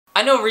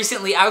I know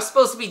recently I was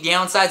supposed to be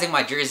downsizing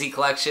my jersey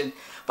collection,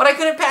 but I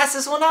couldn't pass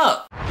this one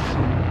up.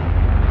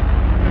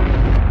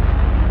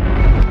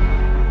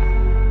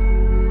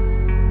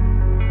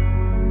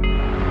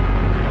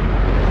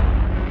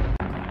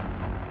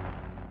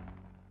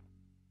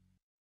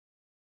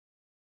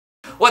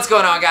 What's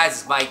going on, guys?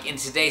 It's Mike. In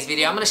today's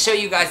video, I'm going to show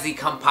you guys the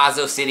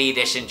Campazzo City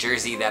Edition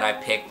jersey that I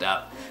picked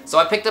up. So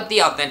I picked up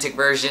the authentic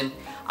version.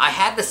 I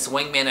had the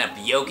swingman of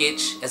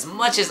Jokic. As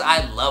much as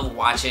I love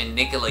watching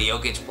Nikola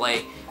Jokic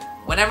play,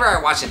 whenever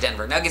I watch a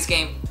Denver Nuggets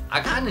game, I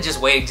kind of just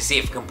waited to see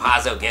if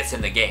Campazzo gets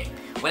in the game.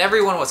 When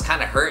everyone was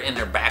kind of hurt and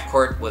their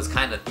backcourt was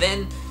kind of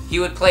thin, he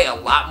would play a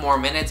lot more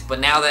minutes,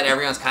 but now that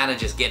everyone's kind of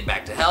just getting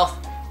back to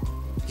health,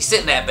 he's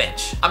sitting that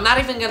bench. I'm not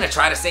even going to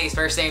try to say his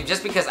first name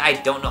just because I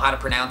don't know how to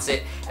pronounce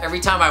it. Every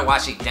time I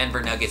watch a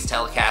Denver Nuggets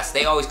telecast,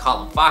 they always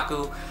call him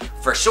Facu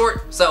for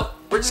short, so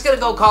we're just going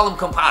to go call him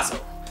Campazzo.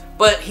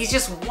 But he's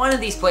just one of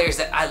these players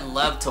that I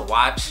love to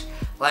watch.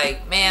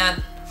 Like,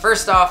 man,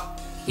 first off,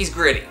 he's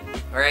gritty,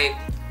 alright?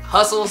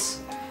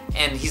 Hustles,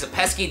 and he's a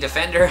pesky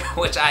defender,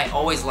 which I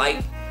always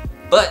like.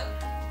 But,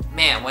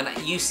 man, when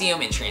you see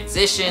him in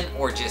transition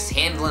or just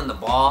handling the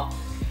ball,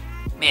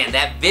 man,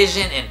 that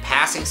vision and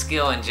passing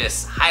skill and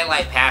just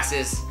highlight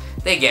passes,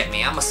 they get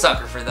me. I'm a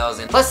sucker for those.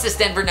 And plus, this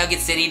Denver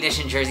Nuggets City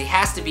Edition jersey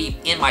has to be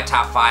in my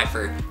top 5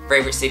 for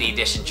favorite City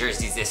Edition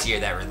jerseys this year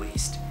that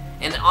released.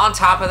 And on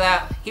top of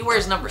that, he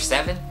wears number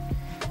 7.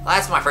 Well,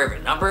 that's my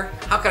favorite number.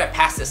 How could I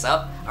pass this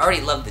up? I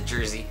already love the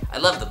jersey. I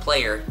love the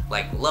player.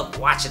 Like, love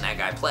watching that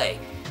guy play.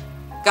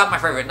 Got my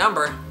favorite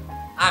number.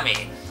 I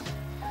mean,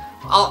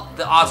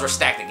 the odds were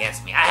stacked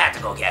against me. I had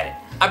to go get it.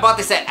 I bought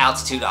this at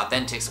Altitude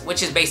Authentics,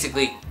 which is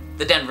basically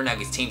the Denver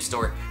Nuggets team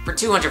store, for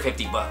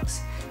 250 bucks.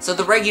 So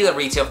the regular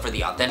retail for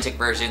the authentic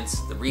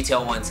versions, the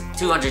retail ones,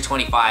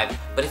 225.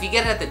 But if you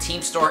get it at the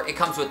team store, it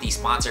comes with the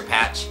sponsor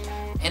patch.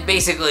 And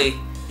basically,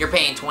 you're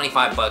paying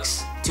 25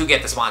 bucks to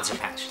get the sponsor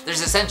patch.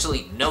 There's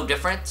essentially no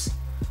difference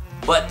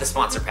but the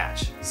sponsor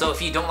patch. So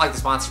if you don't like the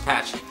sponsor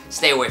patch,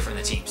 stay away from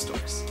the team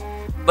stores.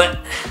 But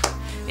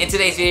in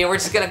today's video, we're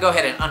just gonna go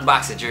ahead and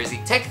unbox the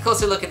jersey, take a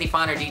closer look at the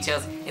finer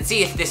details, and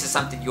see if this is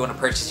something you wanna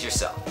purchase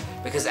yourself.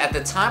 Because at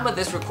the time of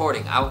this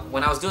recording,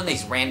 when I was doing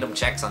these random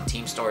checks on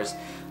team stores,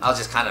 I'll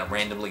just kind of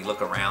randomly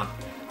look around.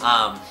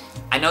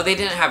 I know they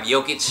didn't have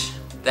Jokic,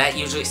 that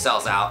usually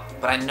sells out,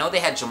 but I know they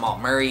had Jamal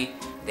Murray,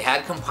 they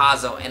had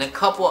Campazzo, and a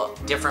couple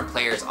different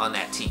players on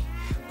that team.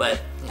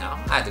 But, you know,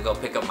 I had to go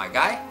pick up my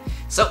guy.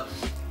 So,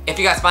 if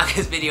you guys find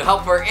this video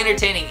helpful or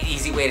entertaining,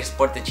 easy way to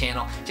support the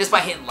channel, just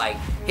by hitting like,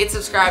 hit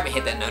subscribe, and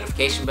hit that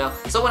notification bell,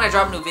 so when I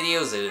drop new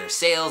videos or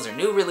sales or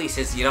new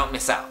releases, you don't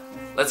miss out.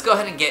 Let's go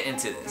ahead and get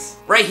into this.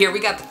 Right here,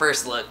 we got the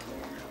first look.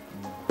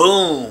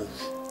 Boom!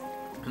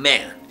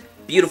 Man,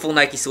 beautiful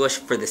Nike swoosh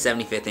for the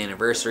 75th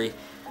anniversary.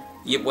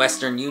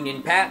 Western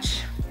Union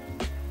patch.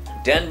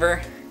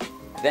 Denver.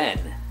 Then,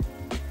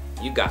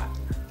 you got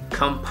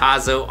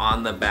Campazzo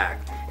on the back.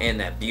 And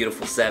that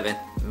beautiful 7.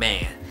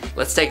 Man,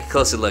 let's take a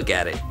closer look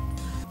at it.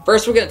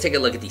 First, we're going to take a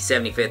look at the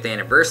 75th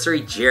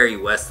anniversary Jerry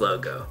West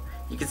logo.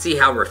 You can see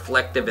how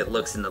reflective it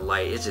looks in the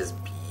light. It's just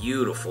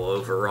beautiful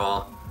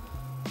overall.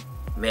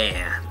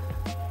 Man,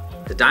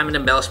 the diamond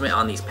embellishment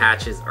on these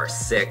patches are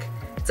sick.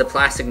 It's a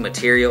plastic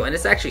material and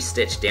it's actually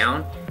stitched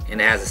down, and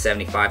it has a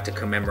 75 to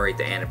commemorate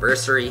the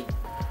anniversary.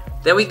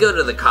 Then we go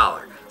to the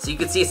collar. So you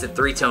can see it's a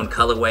 3-tone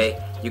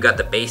colorway. You got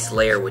the base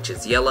layer, which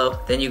is yellow.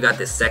 Then you got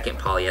this second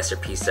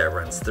polyester piece that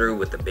runs through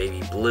with the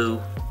baby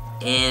blue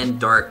and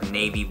dark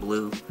navy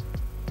blue.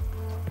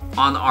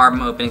 On the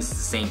arm openings, it's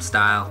the same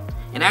style.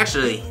 And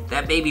actually,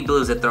 that baby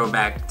blue is a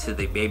throwback to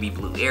the baby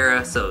blue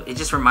era, so it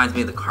just reminds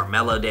me of the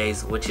Carmelo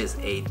days, which is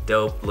a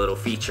dope little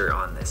feature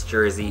on this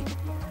jersey.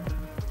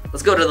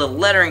 Let's go to the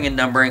lettering and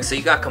numbering. So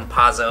you got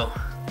Campazzo,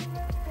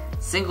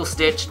 single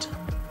stitched,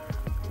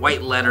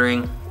 white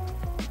lettering,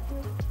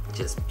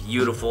 just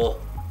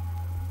beautiful.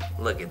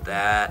 Look at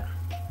that,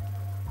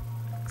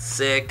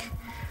 sick.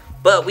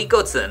 But we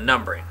go to the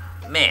numbering,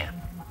 man.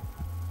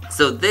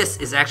 So this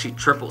is actually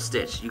triple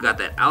stitched. You got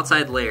that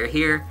outside layer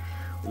here,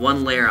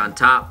 one layer on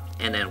top,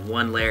 and then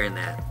one layer in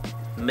that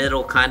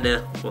middle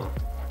kinda, well,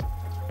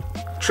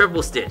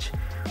 triple stitch,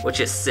 which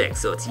is sick.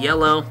 So it's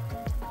yellow,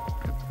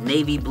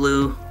 navy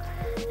blue,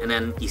 and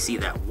then you see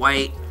that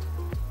white,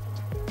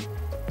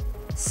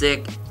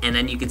 sick, and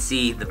then you can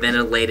see the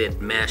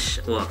ventilated mesh,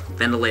 well,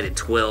 ventilated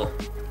twill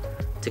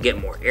to get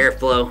more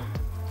airflow.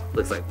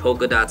 Looks like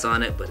polka dots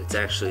on it, but it's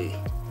actually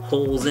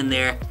holes in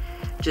there.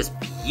 Just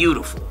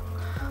beautiful.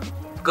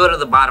 Go to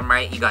the bottom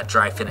right, you got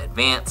dry fit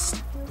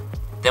advanced.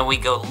 Then we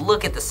go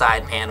look at the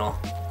side panel.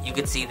 You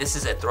can see this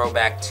is a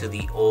throwback to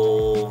the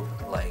old,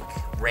 like,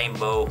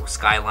 rainbow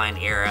skyline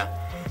era.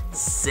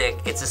 Sick.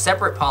 It's a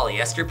separate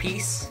polyester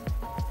piece.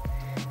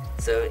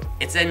 So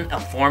it's in a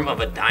form of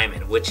a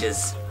diamond, which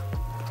is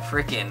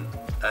freaking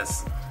a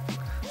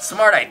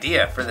smart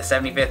idea for the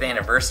 75th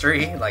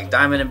anniversary. Like,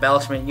 diamond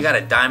embellishment. You got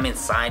a diamond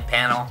side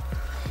panel.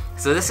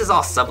 So this is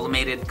all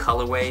sublimated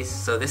colorways.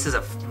 So this is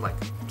a like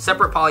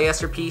separate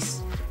polyester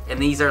piece, and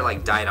these are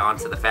like dyed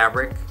onto the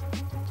fabric.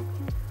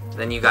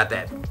 Then you got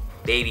that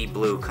baby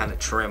blue kind of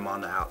trim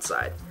on the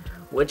outside,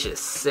 which is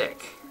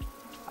sick.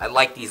 I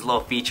like these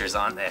little features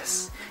on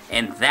this.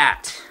 And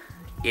that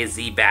is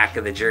the back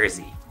of the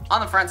jersey.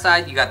 On the front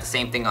side, you got the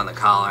same thing on the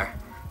collar.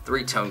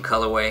 3-tone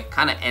colorway,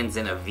 kind of ends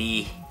in a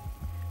V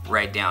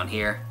right down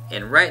here.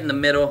 And right in the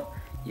middle,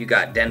 you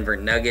got Denver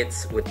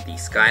Nuggets with the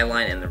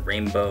skyline and the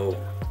rainbow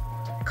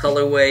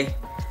colorway.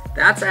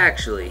 That's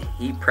actually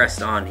heat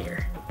pressed on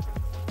here.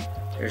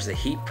 There's a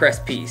heat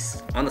pressed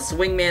piece. On the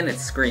Swingman,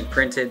 it's screen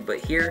printed, but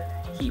here,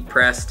 heat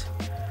pressed.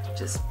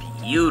 Just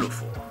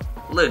beautiful.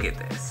 Look at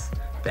this.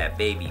 That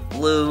baby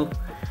blue.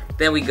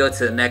 Then we go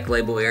to the neck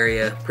label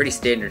area. Pretty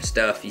standard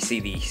stuff. You see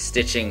the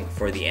stitching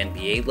for the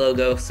NBA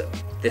logo. So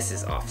this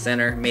is off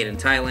center, made in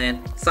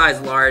Thailand. Size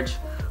large.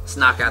 Let's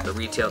knock out the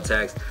retail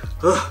tags.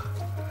 Ugh,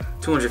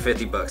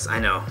 250 bucks, I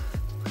know.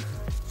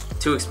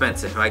 Too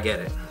expensive, I get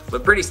it.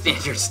 But pretty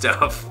standard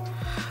stuff.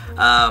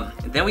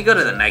 Then we go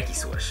to the Nike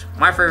swoosh.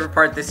 My favorite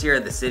part this year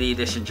of the City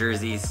Edition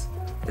jerseys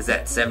is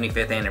that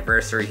 75th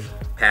anniversary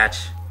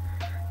patch.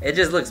 It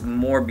just looks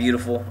more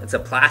beautiful. It's a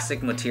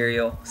plastic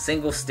material,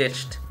 single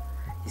stitched.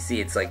 You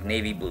see it's like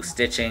navy blue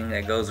stitching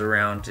that goes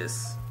around,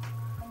 just,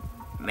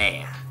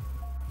 man.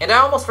 And I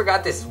almost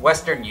forgot this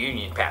Western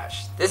Union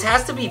patch. This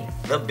has to be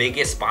the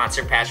biggest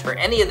sponsor patch for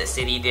any of the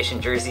City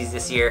Edition jerseys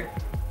this year,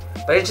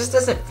 but it just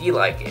doesn't feel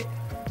like it.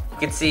 You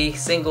can see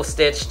single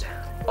stitched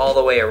all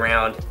the way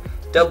around.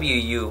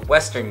 WU,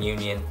 Western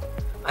Union.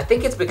 I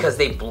think it's because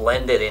they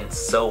blended in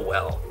so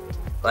well.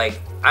 Like,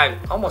 I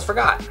almost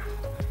forgot.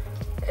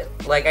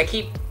 Like, I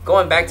keep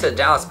going back to the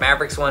Dallas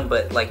Mavericks one,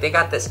 but like they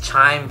got this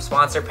chime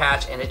sponsor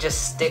patch and it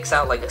just sticks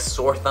out like a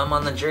sore thumb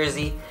on the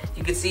jersey.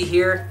 You can see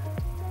here,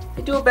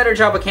 they do a better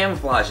job of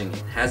camouflaging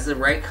it. Has the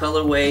right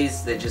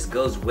colorways that just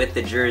goes with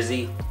the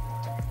jersey.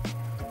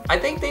 I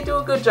think they do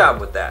a good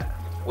job with that,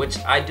 which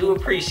I do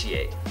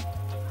appreciate.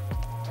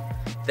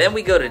 Then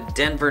we go to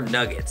Denver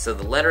Nuggets, so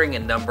the lettering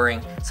and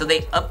numbering. So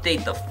they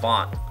update the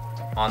font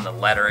on the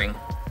lettering.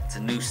 It's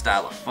a new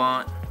style of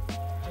font.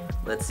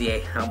 Let's see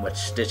how much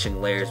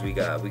stitching layers we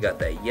got. We got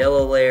that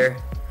yellow layer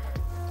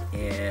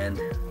and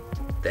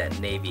that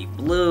navy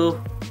blue.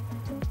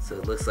 So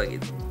it looks like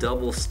it's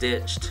double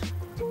stitched.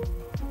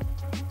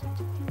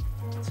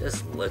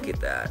 Just look at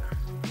that.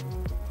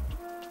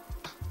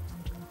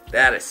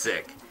 That is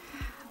sick.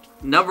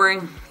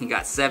 Numbering, you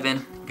got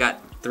 7.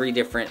 Got 3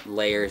 different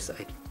layers,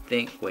 I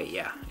think. Wait,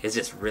 yeah, it's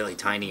just really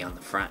tiny on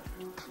the front.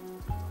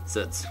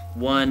 So it's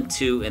 1,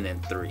 2, and then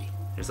 3.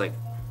 There's like,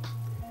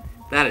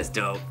 that is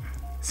dope.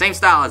 Same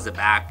style as the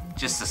back,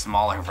 just a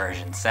smaller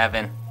version,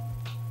 7.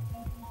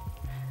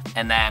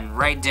 And then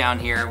right down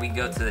here, we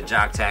go to the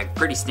jock tag.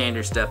 Pretty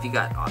standard stuff. You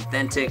got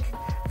authentic,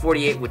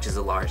 48, which is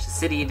a large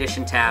City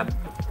Edition tab,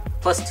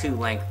 +2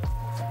 length.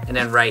 And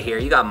then right here,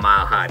 you got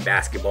Mile High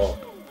Basketball.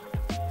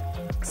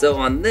 So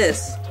on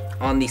this,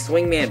 on the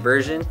Swingman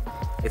version,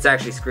 it's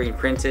actually screen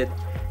printed.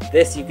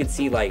 This, you can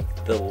see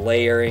like the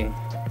layering.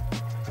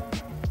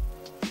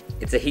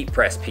 It's a heat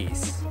press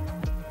piece,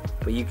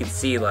 but you can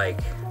see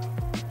like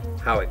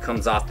how it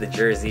comes off the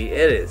jersey.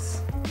 It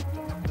is,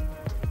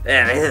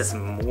 man, it is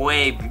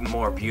way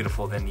more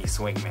beautiful than the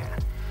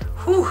Swingman.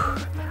 Whew,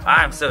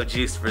 I'm so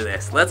juiced for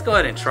this. Let's go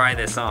ahead and try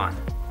this on.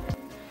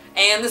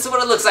 And this is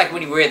what it looks like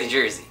when you wear the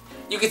jersey.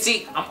 You can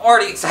see I'm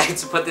already excited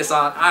to put this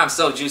on. I'm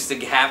so juiced to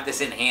have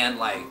this in hand.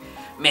 Like,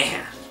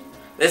 man,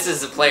 this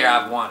is the player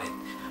I've wanted.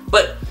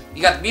 But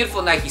you got the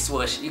beautiful Nike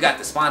swoosh, you got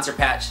the sponsor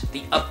patch,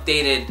 the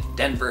updated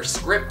Denver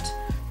script,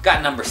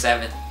 got number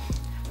 7,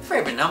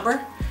 favorite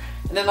number.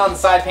 And then on the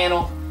side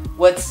panel,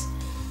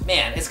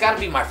 man, it's gotta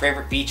be my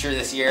favorite feature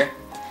this year.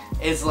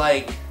 Is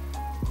like,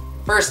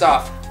 first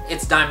off,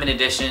 it's Diamond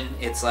Edition.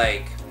 It's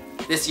like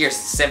this year's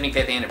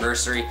 75th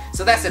anniversary.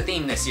 So that's the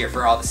theme this year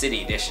for all the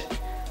City Edition.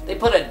 They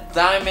put a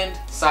diamond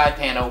side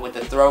panel with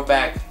a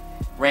throwback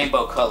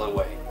rainbow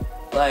colorway.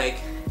 Like,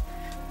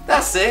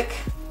 that's sick,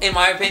 in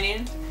my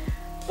opinion.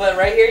 But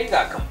right here, you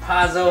got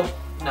Campazzo,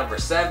 number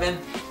 7.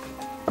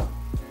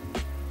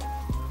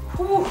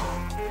 Whew.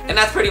 And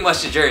that's pretty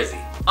much the jersey.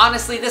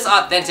 Honestly, this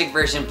authentic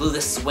version blew the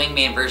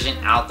Swingman version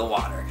out the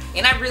water.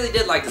 And I really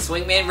did like the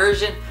Swingman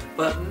version,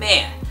 but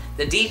man,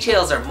 the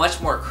details are much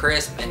more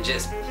crisp and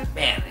just,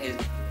 man,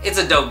 it's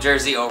a dope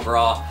jersey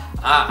overall.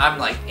 I'm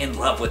like in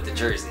love with the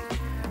jersey.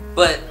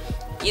 But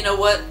you know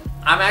what?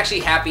 I'm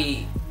actually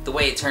happy the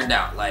way it turned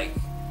out. Like,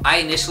 I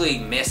initially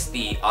missed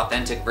the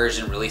authentic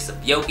version release of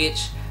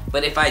Jokic,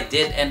 but if I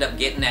did end up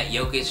getting that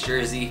Jokic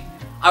jersey,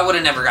 I would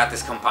have never got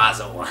this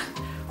Campazzo one.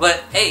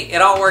 But hey,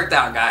 it all worked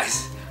out,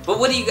 guys. But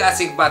what do you guys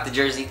think about the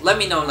jersey? Let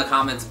me know in the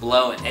comments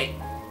below. And hey,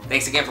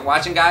 thanks again for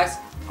watching, guys.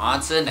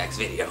 On to the next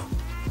video.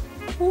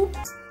 Whoop.